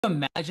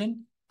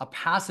Imagine a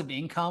passive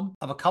income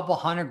of a couple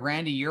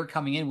 $100,000 a year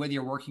coming in, whether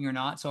you're working or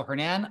not. So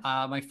Hernan,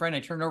 my friend, I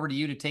turn it over to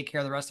you to take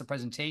care of the rest of the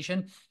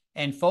presentation.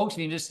 And folks, if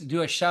you can just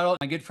do a shout out,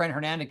 my good friend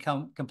Hernan, to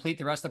come complete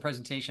the rest of the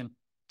presentation.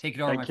 Take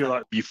it over, my Thank you.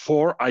 friend.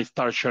 Before I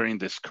start sharing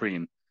the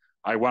screen,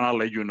 I want to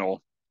let you know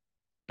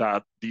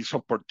that this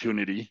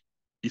opportunity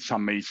is an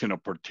amazing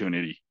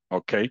opportunity.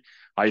 Okay.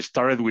 I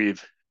started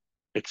with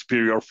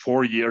Experior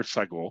 4 years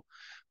ago,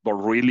 but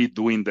really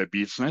doing the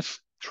business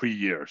 3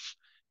 years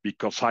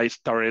because I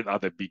started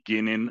at the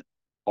beginning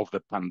of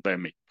the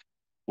pandemic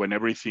when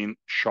everything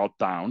shut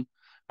down.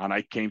 And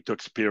I came to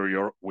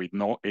Experior with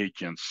no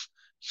agents,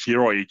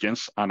 zero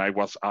agents, and I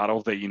was out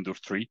of the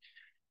industry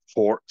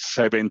for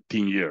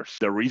 17 years.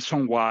 The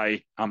reason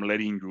why I'm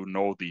letting you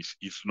know this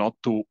is not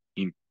to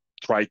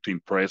try to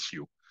impress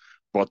you,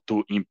 but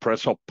to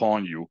impress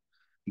upon you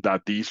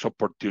that this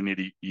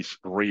opportunity is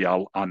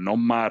real. And no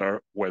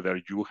matter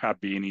whether you have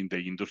been in the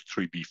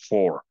industry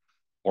before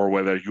or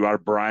whether you are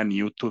brand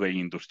new to the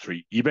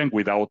industry, even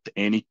without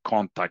any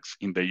contacts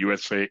in the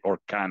USA or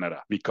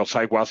Canada, because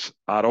I was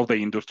out of the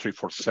industry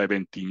for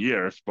 17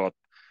 years, but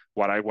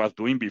what I was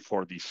doing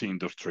before this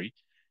industry,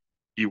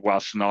 it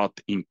was not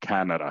in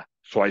Canada.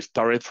 So I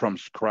started from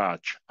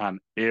scratch,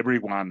 and every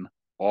one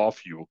of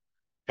you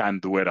can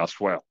do it as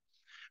well.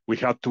 We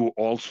have to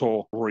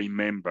also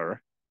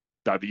remember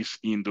that this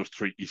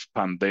industry is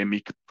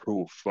pandemic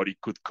proof, but it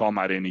could come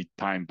at any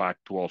time back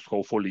to us.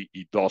 Hopefully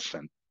it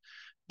doesn't.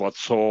 But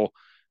so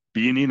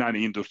being in an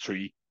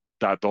industry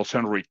that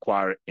doesn't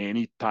require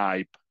any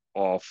type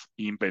of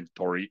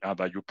inventory and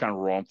that you can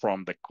run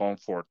from the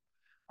comfort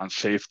and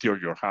safety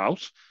of your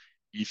house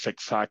is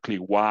exactly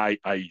why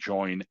I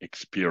joined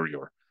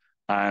Experior.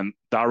 And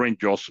Darren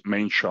just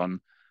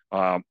mentioned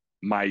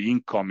my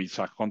income is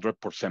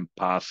 100%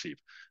 passive.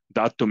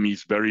 That to me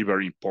is very,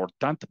 very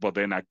important. But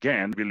then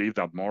again, I believe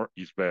that more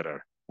is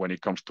better when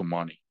it comes to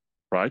money,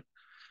 right?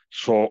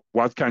 So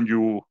what can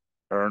you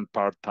earn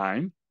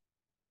part-time?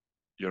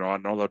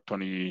 Another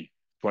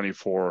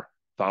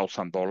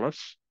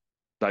 $24,000.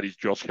 That is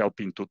just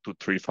helping 2 to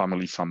 3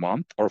 families a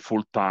month, or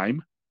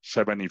full-time,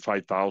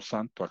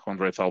 $75,000 to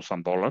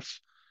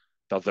 $100,000.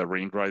 That's the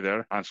ring right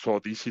there. And so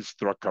this is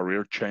through a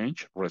career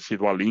change,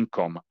 residual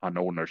income, and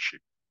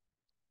ownership.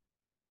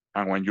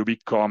 And when you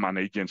become an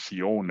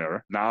agency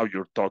owner, now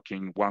you're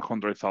talking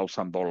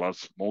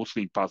 $100,000,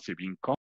 mostly in passive income.